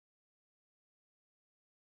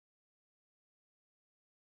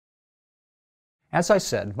As I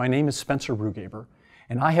said, my name is Spencer Rugaber,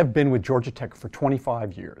 and I have been with Georgia Tech for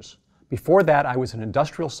 25 years. Before that, I was an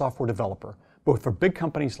industrial software developer, both for big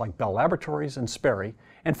companies like Bell Laboratories and Sperry,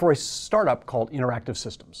 and for a startup called Interactive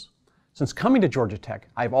Systems. Since coming to Georgia Tech,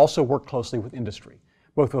 I have also worked closely with industry,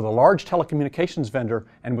 both with a large telecommunications vendor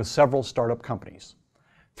and with several startup companies.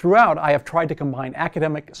 Throughout, I have tried to combine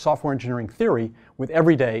academic software engineering theory with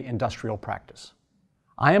everyday industrial practice.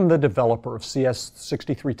 I am the developer of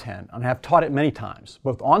CS6310 and have taught it many times,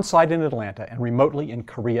 both on-site in Atlanta and remotely in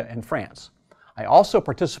Korea and France. I also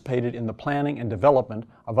participated in the planning and development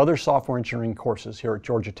of other software engineering courses here at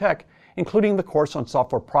Georgia Tech, including the course on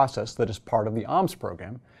software process that is part of the OMS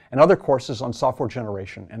program, and other courses on software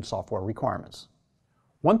generation and software requirements.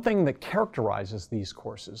 One thing that characterizes these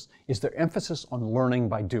courses is their emphasis on learning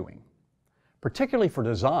by doing. Particularly for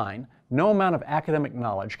design, no amount of academic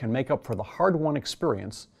knowledge can make up for the hard-won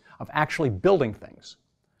experience of actually building things.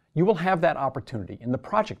 You will have that opportunity in the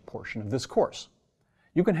project portion of this course.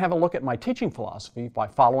 You can have a look at my teaching philosophy by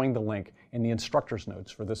following the link in the instructor's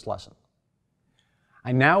notes for this lesson.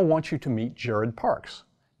 I now want you to meet Jared Parks.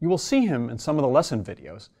 You will see him in some of the lesson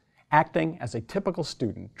videos, acting as a typical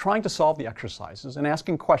student, trying to solve the exercises and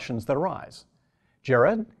asking questions that arise.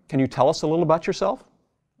 Jared, can you tell us a little about yourself?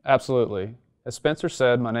 Absolutely. As Spencer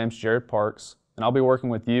said, my name's Jared Parks, and I'll be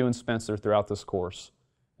working with you and Spencer throughout this course.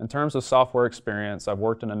 In terms of software experience, I've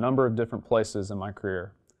worked in a number of different places in my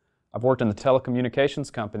career. I've worked in the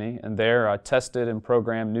telecommunications company, and there I tested and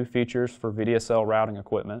programmed new features for VDSL routing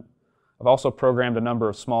equipment. I've also programmed a number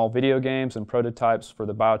of small video games and prototypes for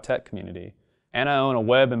the biotech community, and I own a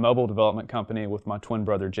web and mobile development company with my twin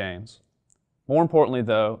brother James. More importantly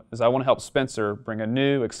though, is I want to help Spencer bring a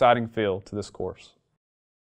new, exciting feel to this course.